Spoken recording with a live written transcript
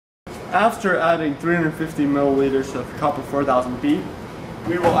after adding 350 milliliters of copper 4000B,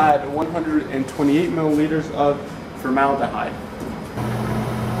 we will add 128 milliliters of formaldehyde.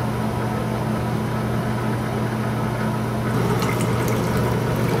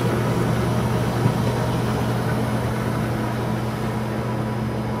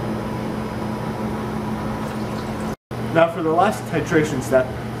 Now for the last titration step,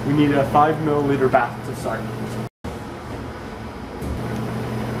 we need a 5 milliliter bath to start.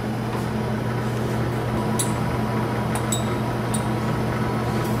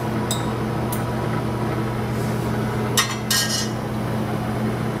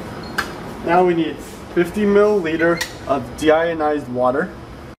 Now we need 50 milliliter of deionized water.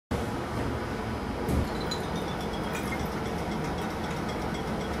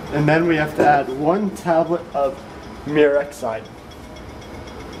 And then we have to add 1 tablet of Mirexide.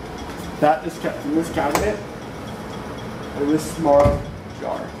 That is kept in this cabinet in this small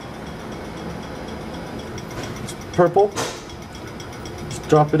jar. It's purple. Just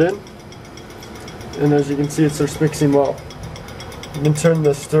drop it in, and as you can see, it starts mixing well. You can turn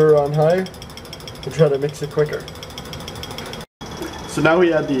the stirrer on high and try to mix it quicker. So now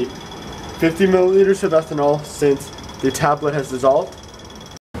we add the 50 milliliters of ethanol since the tablet has dissolved.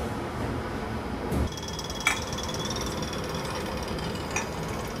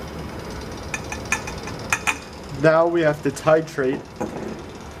 Now we have to titrate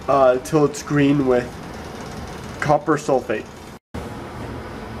till it's green with copper sulfate.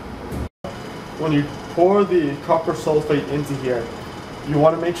 When you pour the copper sulfate into here, you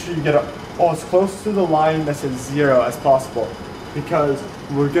want to make sure you get as close to the line that says 0 as possible, because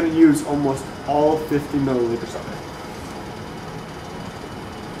we're going to use almost all 50 milliliters of it.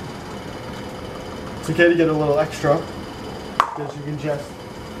 It's okay to get a little extra, because you can just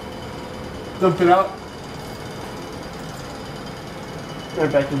dump it out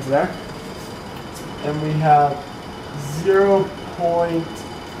right back into there. And we have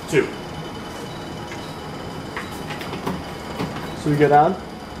 0.2. So we go down,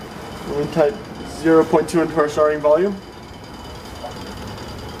 and we type 0.2 into our starting volume.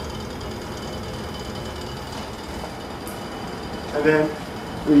 And then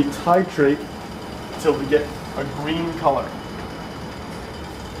we titrate until we get a green color.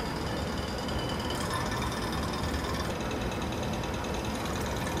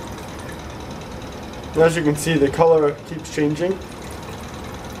 And as you can see, the color keeps changing.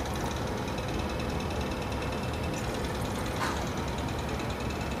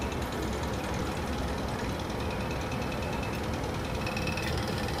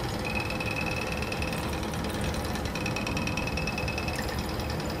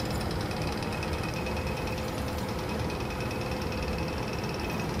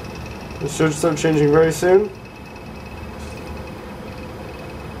 It should start changing very soon.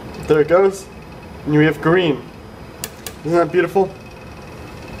 There it goes. And we have green. Isn't that beautiful?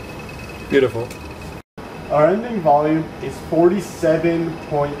 Beautiful. Our ending volume is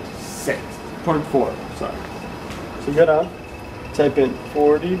 47.4. Sorry. So go down, type in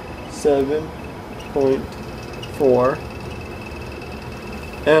 47.4,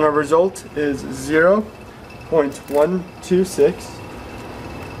 and our result is 0.126.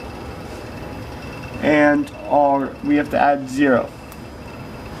 And we have to add 0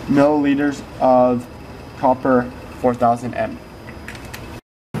 milliliters of copper 4000M.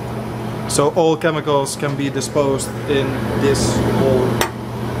 So all chemicals can be disposed in this hole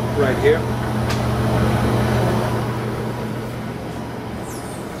right here.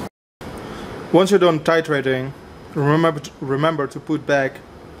 Once you're done titrating, remember to put back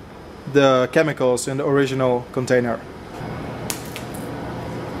the chemicals in the original container.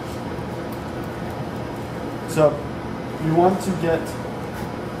 So you want to get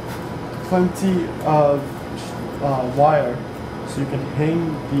plenty of wire so you can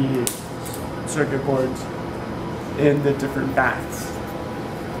hang the circuit boards in the different baths.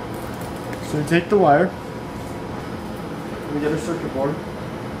 So we take the wire, we get our circuit board,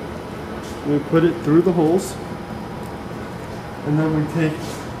 we put it through the holes, and then we take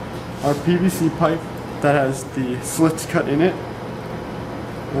our PVC pipe that has the slits cut in it,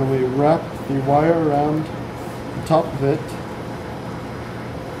 and we wrap the wire around the top of it,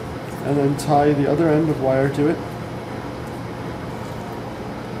 and then tie the other end of wire to it,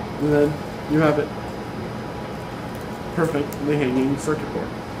 and then you have it perfectly hanging circuit board.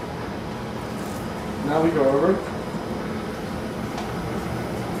 Now we go over,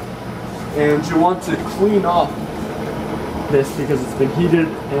 and you want to clean off this because it's been heated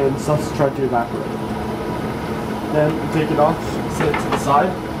and stuff's tried to evaporate. Then you take it off, set it to the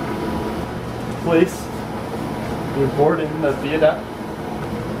side, place your board in the viaduct,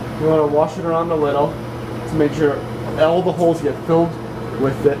 You want to wash it around a little to make sure all the holes get filled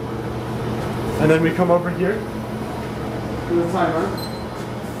with it. And then we come over here to the timer,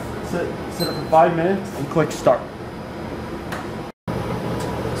 set it for 5 minutes, and click start.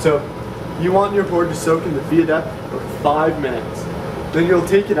 So you want your board to soak in the via depth for 5 minutes. Then you'll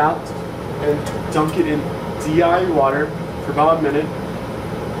take it out and dunk it in DI water for about a minute.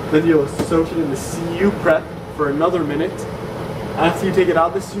 Then you'll soak it in the CU prep for another minute. After you take it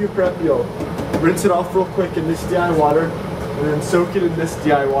out of the CU prep, you'll rinse it off real quick in this DI water, and then soak it in this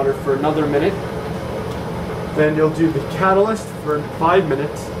DI water for another minute. Then you'll do the catalyst for 5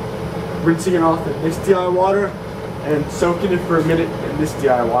 minutes, rinsing it off in this DI water and soaking it for a minute in this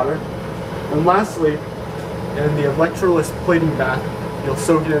DI water. And lastly, in the electroless plating bath, you'll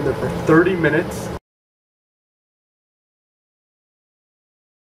soak it in there for 30 minutes.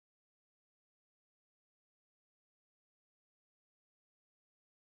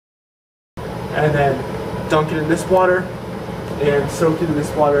 And then dunk it in this water and soak it in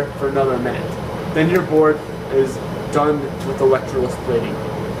this water for another minute. Then your board is done with electroless plating.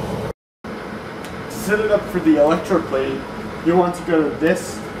 To set it up for the electroplating, you want to go to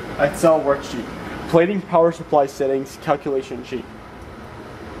this Excel worksheet, Plating Power Supply Settings Calculation Sheet.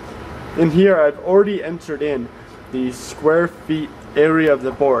 In here I've already entered in the square feet area of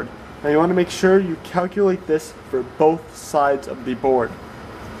the board. Now you want to make sure you calculate this for both sides of the board.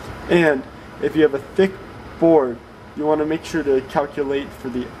 And if you have a thick board, you want to make sure to calculate for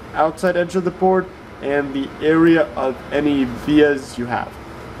the outside edge of the board and the area of any vias you have.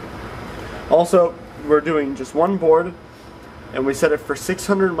 Also, we're doing just one board, and we set it for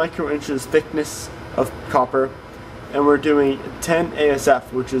 600 microinches thickness of copper, and we're doing 10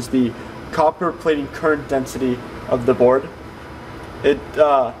 ASF, which is the copper plating current density of the board.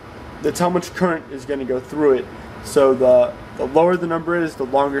 That's how much current is going to go through it, so the lower the number is, the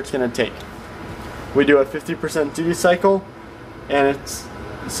longer it's going to take. We do a 50% duty cycle, and it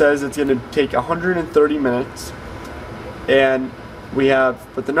says it's going to take 130 minutes, and we have,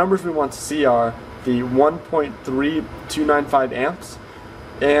 but the numbers we want to see are the 1.3295 amps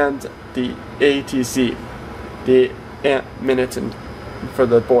and the ATC, the amp minutes for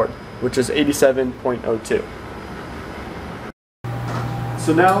the board, which is 87.02.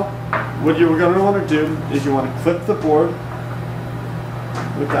 So now, what you're going to want to do is you want to clip the board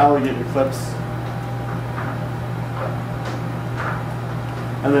with the alligator clips.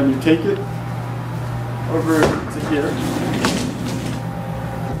 And then you take it over to here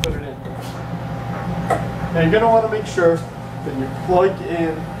and put it in. Now you're going to want to make sure that you plug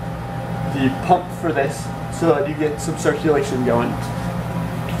in the pump for this so that you get some circulation going.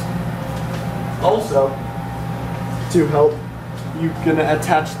 Also, to help, you're going to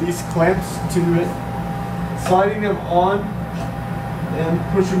attach these clamps to it, sliding them on and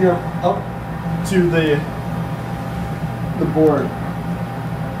pushing them up to the board.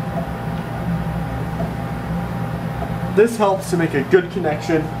 This helps to make a good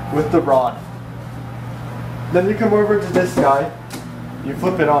connection with the rod. Then you come over to this guy, you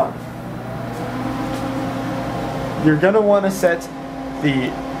flip it on. You're going to want to set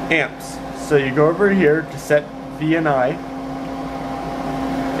the amps. So you go over here to set V and I,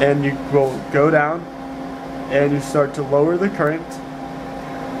 and you will go down and you start to lower the current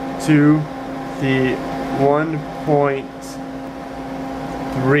to the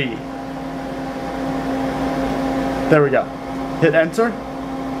 1.3. There we go. Hit enter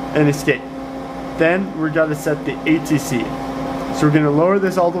and escape. Then we're going to set the ATC. So we're going to lower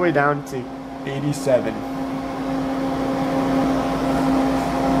this all the way down to 87.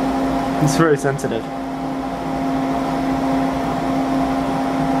 It's very sensitive.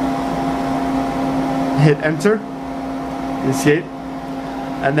 Hit enter, escape,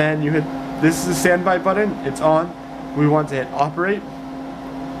 and then you hit, this is the standby button, it's on. We want to hit operate,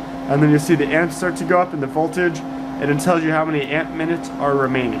 and then you'll see the amps start to go up in the voltage, and it tells you how many amp minutes are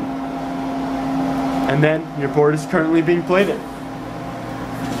remaining. And then your board is currently being plated.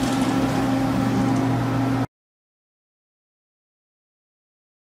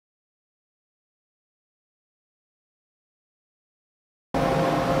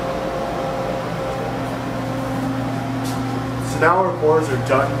 So now our boards are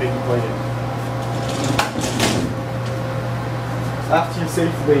done being plated. After you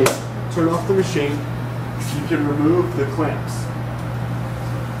safely turn off the machine, you can remove the clamps.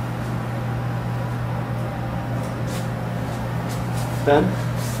 Then,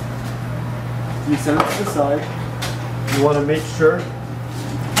 you set it to the side. You want to make sure that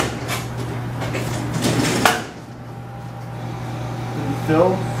you fill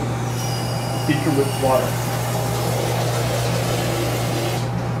the beaker with water.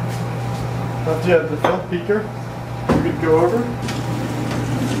 After you have the fill beaker, you can go over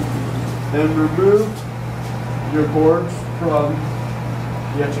and remove your boards from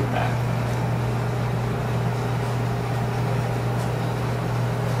the etching pad.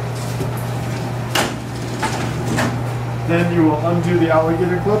 Then you will undo the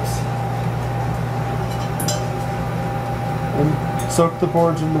alligator clips and soak the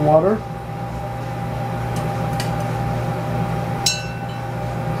boards in the water.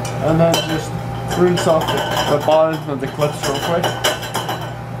 And then just rinse off the bottom of the clips real quick.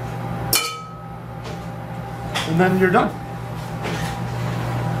 And then you're done.